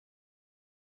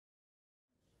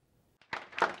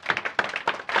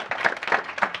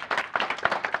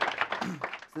So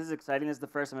this is exciting. This is the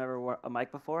first time I've ever wore a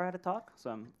mic before at a talk, so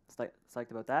I'm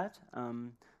psyched about that.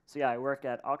 So yeah, I work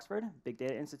at Oxford, Big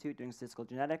Data Institute, doing statistical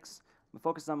genetics. I'm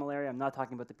focused on malaria. I'm not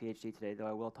talking about the PhD today, though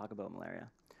I will talk about malaria.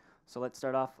 So let's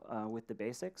start off with the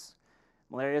basics.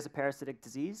 Malaria is a parasitic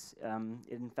disease.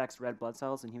 It infects red blood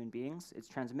cells in human beings. It's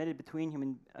transmitted between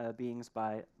human beings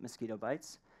by mosquito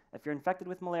bites. If you're infected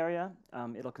with malaria,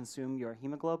 it'll consume your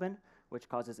hemoglobin, which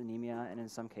causes anemia and in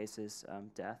some cases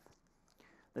death.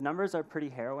 The numbers are pretty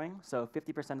harrowing. So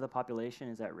 50% of the population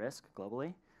is at risk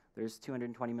globally. There's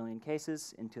 220 million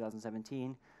cases in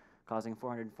 2017, causing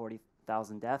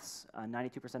 440,000 deaths.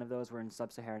 92% of those were in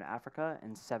sub-Saharan Africa,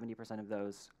 and 70% of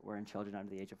those were in children under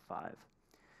the age of 5.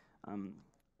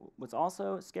 What's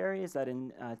also scary is that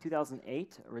in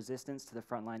 2008, a resistance to the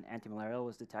frontline antimalarial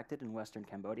was detected in Western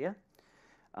Cambodia.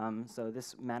 So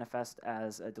this manifests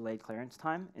as a delayed clearance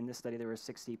time. In this study, there were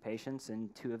 60 patients,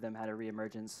 and 2 of them had a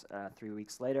reemergence 3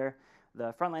 weeks later.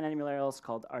 The frontline antimalarial is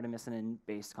called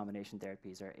Artemisinin-based Combination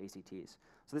Therapies, or ACTs.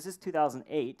 So this is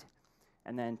 2008,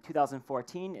 and then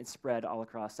 2014, it spread all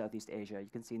across Southeast Asia. You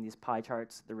can see in these pie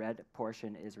charts, the red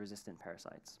portion is resistant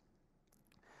parasites.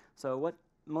 So what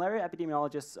malaria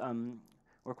epidemiologists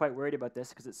were quite worried about this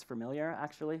because it's familiar,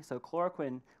 actually. So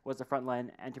chloroquine was the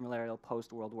frontline antimalarial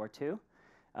post-World War II.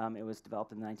 It was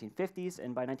developed in the 1950s,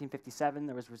 and by 1957,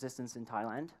 there was resistance in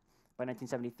Thailand. By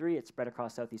 1973, it spread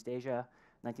across Southeast Asia.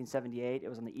 1978, it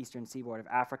was on the eastern seaboard of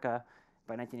Africa.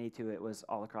 By 1982, it was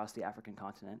all across the African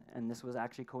continent. And this was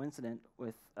actually coincident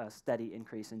with a steady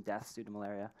increase in deaths due to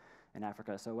malaria in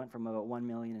Africa. So it went from about 1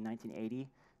 million in 1980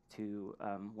 to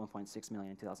 1.6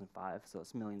 million in 2005, so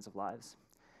it's millions of lives.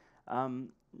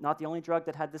 Not the only drug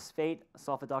that had this fate.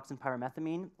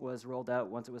 Sulfadoxine-pyrimethamine was rolled out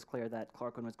once it was clear that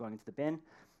chloroquine was going into the bin.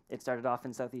 It started off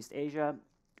in Southeast Asia,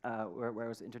 where it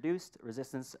was introduced.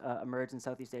 Resistance emerged in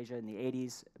Southeast Asia in the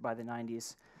 80s. By the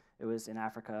 90s, it was in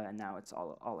Africa, and now it's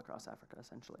all across Africa,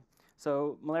 essentially.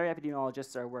 So malaria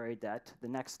epidemiologists are worried that the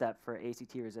next step for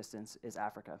ACT resistance is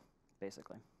Africa,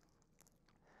 basically.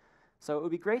 So it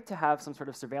would be great to have some sort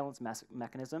of surveillance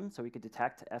mechanism so we could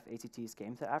detect if ACTs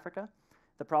came to Africa.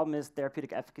 The problem is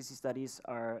therapeutic efficacy studies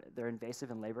they're invasive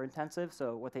and labor intensive.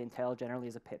 So what they entail generally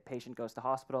is a patient goes to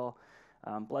hospital,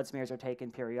 blood smears are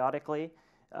taken periodically,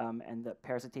 and the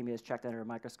parasitemia is checked under a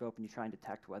microscope, and you try and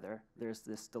detect whether there's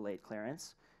this delayed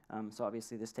clearance. So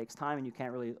obviously this takes time, and you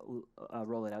can't really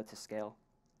roll it out to scale.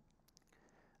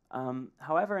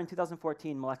 However, in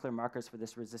 2014, molecular markers for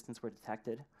this resistance were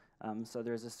detected. So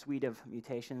there's a suite of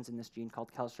mutations in this gene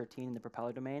called CALS13 in the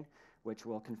propeller domain, which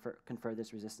will confer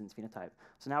this resistance phenotype.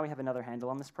 So now we have another handle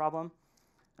on this problem.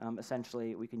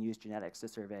 Essentially, we can use genetics to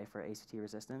survey for ACT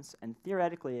resistance, and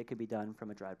theoretically, it could be done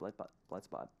from a dried blood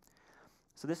spot.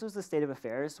 So this was the state of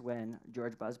affairs when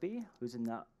George Busby, who's in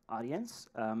the audience,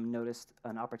 noticed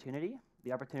an opportunity.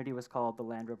 The opportunity was called the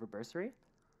Land Rover Bursary.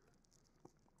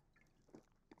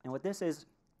 And what this is,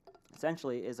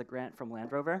 essentially, is a grant from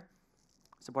Land Rover,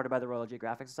 supported by the Royal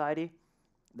Geographic Society,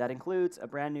 that includes a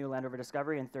brand new Land Rover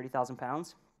Discovery and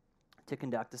 £30,000 to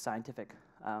conduct a scientific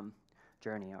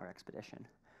journey or expedition.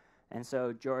 And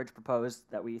so George proposed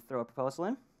that we throw a proposal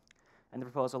in, and the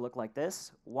proposal looked like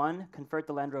this. 1, convert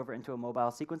the Land Rover into a mobile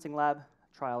sequencing lab,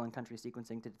 trial and country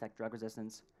sequencing to detect drug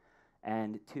resistance,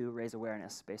 and 2, raise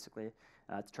awareness, basically,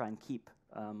 to try and keep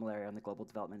malaria on the global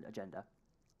development agenda.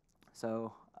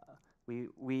 So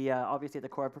we obviously at the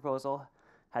core proposal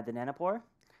had the Nanopore,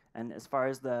 and as far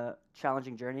as the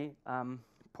challenging journey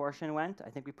portion went, I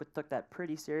think we took that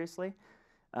pretty seriously.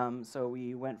 So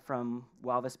we went from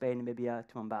Walvis Bay, Namibia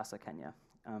to Mombasa, Kenya.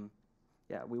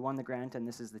 Yeah, we won the grant, and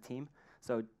this is the team.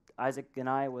 So Isaac and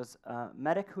I was a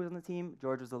medic who was on the team,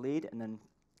 George was the lead, and then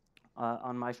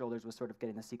on my shoulders was sort of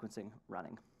getting the sequencing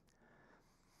running.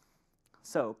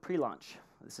 So pre-launch,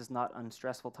 this is not an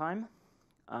unstressful time.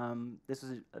 This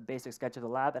is a basic sketch of the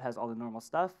lab. It has all the normal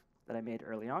stuff that I made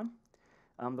early on.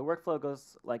 The workflow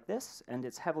goes like this, and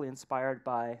it's heavily inspired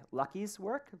by Lucky's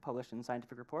work, published in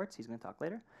Scientific Reports. He's going to talk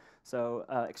later. So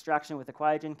extraction with the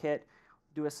Quiagen kit,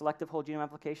 do a selective whole genome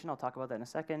application. I'll talk about that in a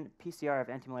second. PCR of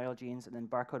antimalarial genes, and then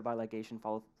barcode biligation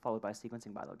followed by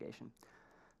sequencing biligation.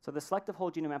 So the selective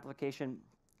whole genome application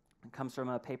comes from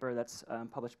a paper that's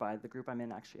published by the group I'm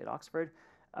in, actually, at Oxford.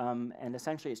 And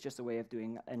essentially, it's just a way of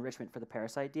doing enrichment for the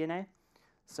parasite DNA.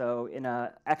 So in an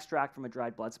extract from a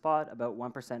dried blood spot, about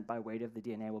 1% by weight of the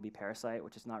DNA will be parasite,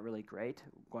 which is not really great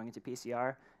going into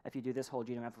PCR. If you do this whole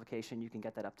genome application, you can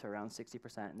get that up to around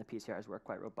 60%, and the PCRs work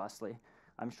quite robustly.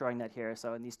 I'm showing that here.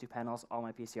 So in these 2 panels, all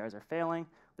my PCRs are failing.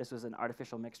 This was an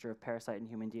artificial mixture of parasite and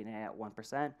human DNA at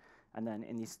 1%. And then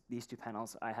in these 2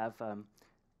 panels, I have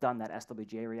done that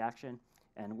SWGA reaction.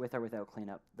 And with or without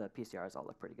cleanup, the PCRs all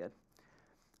look pretty good.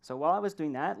 So while I was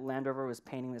doing that, Land Rover was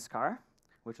painting this car,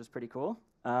 which was pretty cool.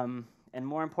 And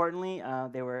more importantly,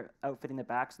 they were outfitting the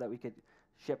back so that we could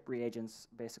ship reagents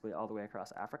basically all the way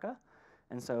across Africa.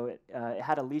 And so it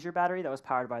had a leisure battery that was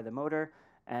powered by the motor,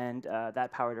 and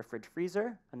that powered a fridge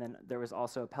freezer. And then there was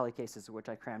also Peli cases, which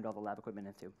I crammed all the lab equipment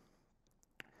into.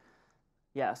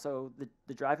 Yeah, so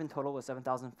the drive in total was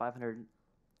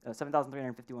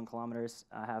 7,351 kilometers.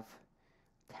 I have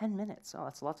 10 minutes. Oh,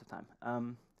 that's lots of time.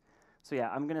 So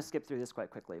yeah, I'm going to skip through this quite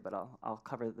quickly, but I'll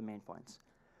cover the main points.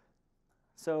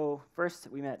 So first,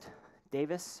 we met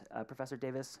Davis, Professor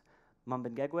Davis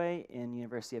Mumbengegwe in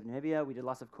University of Namibia. We did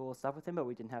lots of cool stuff with him, but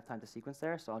we didn't have time to sequence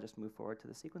there, so I'll just move forward to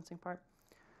the sequencing part.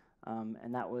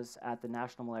 And that was at the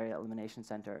National Malaria Elimination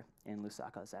Center in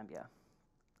Lusaka, Zambia.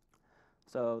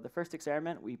 So the first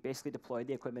experiment, we basically deployed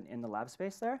the equipment in the lab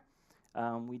space there.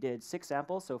 We did 6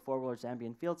 samples, so 4-wheeler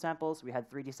Zambian field samples. We had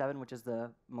 3D7, which is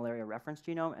the malaria reference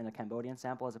genome, and the Cambodian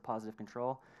sample as a positive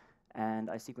control. And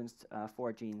I sequenced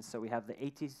 4 genes. So we have the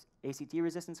ACT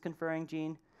resistance conferring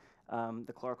gene,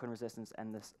 the chloroquine resistance,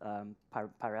 and this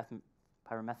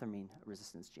pyrimethamine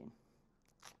resistance gene.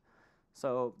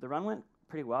 So the run went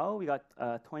pretty well. We got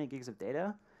 20 gigs of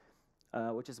data,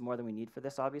 which is more than we need for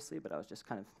this, obviously, but I was just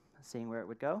kind of seeing where it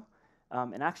would go.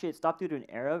 And actually, it stopped due to an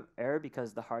error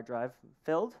because the hard drive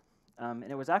filled. And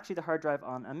it was actually the hard drive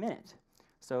on a minute.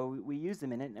 So we used the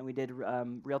minute, and we did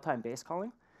real-time base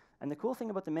calling. And the cool thing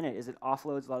about the minute is it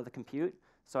offloads a lot of the compute.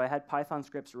 So I had Python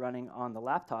scripts running on the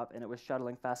laptop, and it was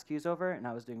shuttling fast queues over, and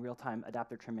I was doing real-time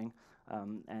adapter trimming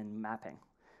and mapping.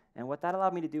 And what that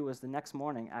allowed me to do was the next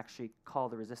morning actually call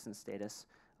the resistance status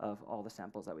of all the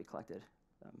samples that we collected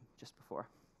just before.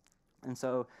 And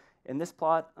so in this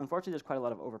plot, unfortunately, there's quite a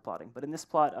lot of overplotting. But in this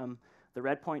plot, the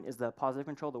red point is the positive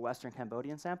control, the Western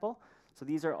Cambodian sample. So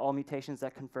these are all mutations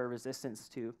that confer resistance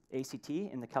to ACT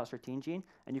in the calc-13 gene.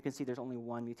 And you can see there's only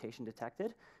 1 mutation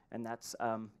detected, and that's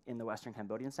in the Western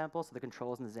Cambodian sample. So the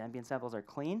controls in the Zambian samples are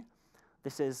clean.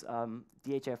 This is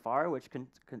DHFR, which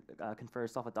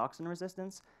confers sulfadoxine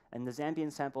resistance. And the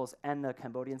Zambian samples and the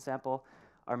Cambodian sample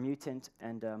are mutant,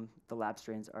 and the lab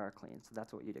strains are clean. So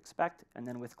that's what you'd expect. And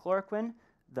then with chloroquine,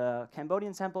 the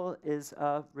Cambodian sample is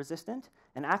resistant,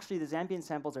 and actually the Zambian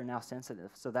samples are now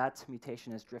sensitive, so that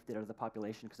mutation has drifted out of the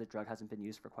population because the drug hasn't been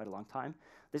used for quite a long time.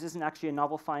 This isn't actually a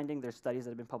novel finding. There's studies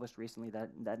that have been published recently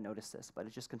that noticed this, but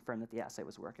it just confirmed that the assay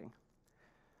was working.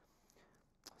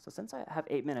 So since I have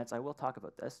 8 minutes, I will talk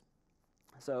about this.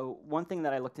 So one thing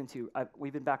that I looked into,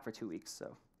 we've been back for 2 weeks,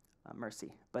 so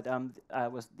mercy, but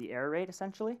was the error rate,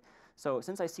 essentially. So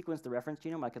since I sequenced the reference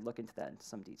genome, I could look into that in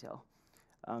some detail.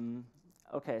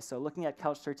 Okay, so looking at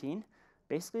calc-13,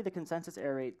 basically the consensus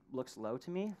error rate looks low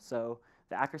to me. So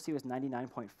the accuracy was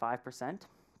 99.5%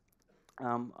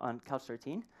 on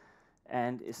calc-13,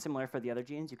 and is similar for the other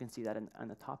genes. You can see that on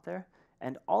the top there.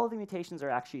 And all of the mutations are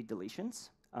actually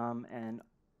deletions, and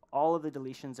all of the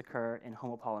deletions occur in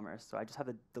homopolymers. So I just have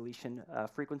the deletion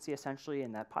frequency essentially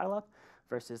in that pileup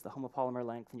versus the homopolymer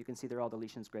length, and you can see they're all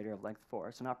deletions greater of length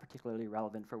 4, so not particularly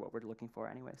relevant for what we're looking for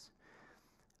anyways.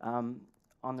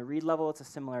 On the read level, it's a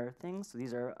similar thing. So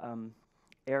these are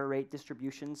error rate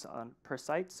distributions per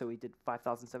site. So we did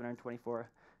 5,724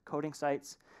 coding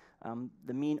sites.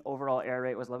 The mean overall error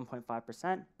rate was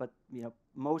 11.5%, but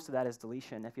most of that is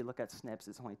deletion. If you look at SNPs,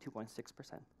 it's only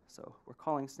 2.6%. So we're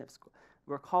calling SNPs,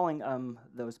 we're calling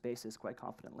those bases quite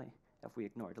confidently if we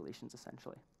ignore deletions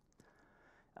essentially.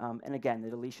 And again, the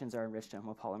deletions are enriched in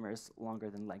homopolymers longer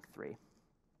than length 3,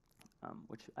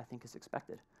 which I think is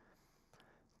expected.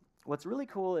 What's really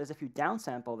cool is if you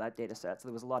downsample that data set, so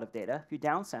there was a lot of data, if you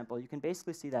downsample, you can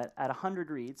basically see that at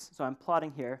 100 reads, so I'm plotting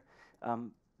here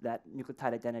that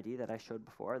nucleotide identity that I showed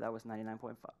before, that was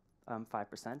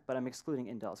 99.5%, but I'm excluding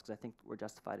indels because I think we're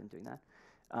justified in doing that.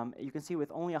 You can see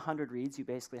with only 100 reads, you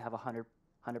basically have 100%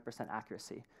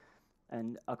 accuracy,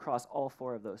 and across all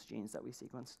 4 of those genes that we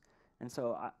sequenced. And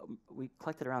so we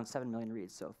collected around 7 million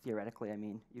reads, so theoretically, I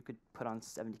mean, you could put on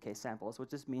 70K samples. What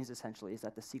this means essentially is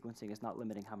that the sequencing is not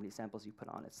limiting how many samples you put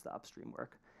on, it's the upstream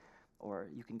work. Or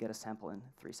you can get a sample in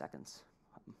 3 seconds.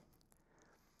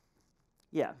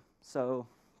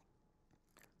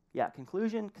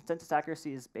 Conclusion, consensus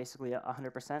accuracy is basically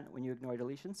 100% when you ignore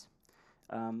deletions.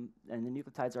 And the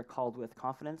nucleotides are called with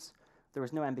confidence. There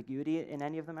was no ambiguity in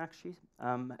any of them, actually.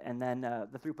 And then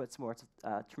the throughput supports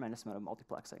a tremendous amount of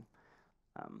multiplexing.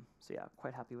 So yeah,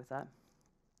 quite happy with that.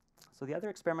 So the other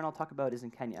experiment I'll talk about is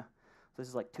in Kenya. So this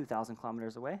is like 2,000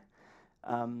 kilometers away.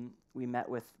 We met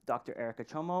with Dr. Erica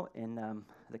Chomo in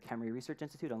the Camry Research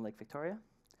Institute on Lake Victoria.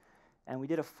 And we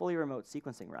did a fully remote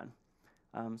sequencing run.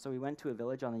 So we went to a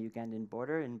village on the Ugandan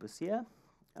border in Busia.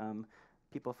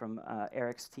 people from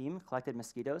Eric's team collected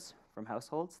mosquitoes from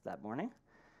households that morning.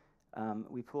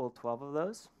 We pulled 12 of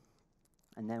those,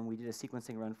 and then we did a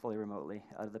sequencing run fully remotely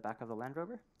out of the back of the Land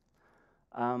Rover.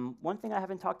 One thing I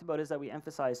haven't talked about is that we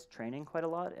emphasized training quite a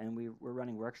lot, and we were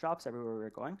running workshops everywhere we were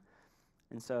going.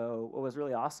 And so what was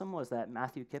really awesome was that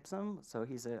Matthew Kipsum, so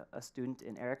he's a student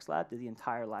in Eric's lab, did the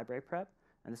entire library prep,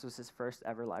 and this was his first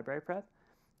ever library prep.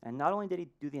 And not only did he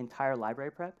do the entire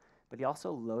library prep, but he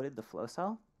also loaded the flow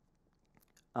cell.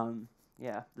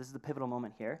 Yeah, this is the pivotal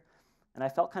moment here. And I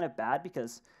felt kind of bad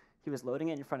because he was loading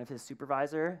it in front of his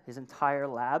supervisor, his entire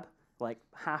lab, like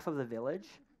half of the village,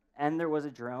 and there was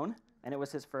a drone, and it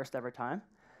was his first ever time.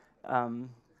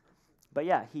 But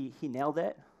yeah, he nailed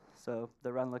it, so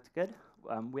the run looked good.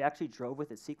 We actually drove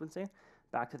with its sequencing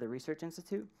back to the research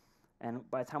institute, and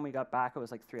by the time we got back, it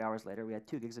was like 3 hours later. We had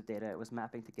 2 gigs of data. It was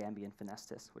mapping to Gambi and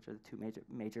Phenestis, which are the 2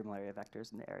 major malaria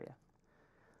vectors in the area.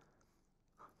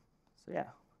 So yeah,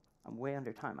 I'm way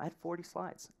under time. I had 40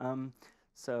 slides.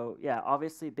 So yeah,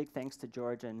 obviously big thanks to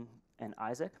George and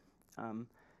Isaac,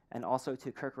 and also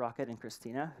to Kirk Rocket and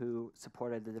Christina, who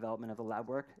supported the development of the lab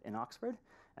work in Oxford.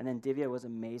 And then Divya was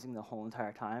amazing the whole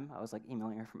entire time. I was like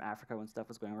emailing her from Africa when stuff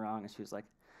was going wrong, and she was like,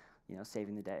 you know,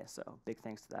 saving the day. So big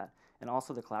thanks to that. And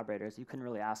also the collaborators. You couldn't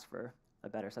really ask for a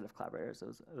better set of collaborators.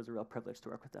 It was a real privilege to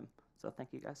work with them. So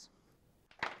thank you guys.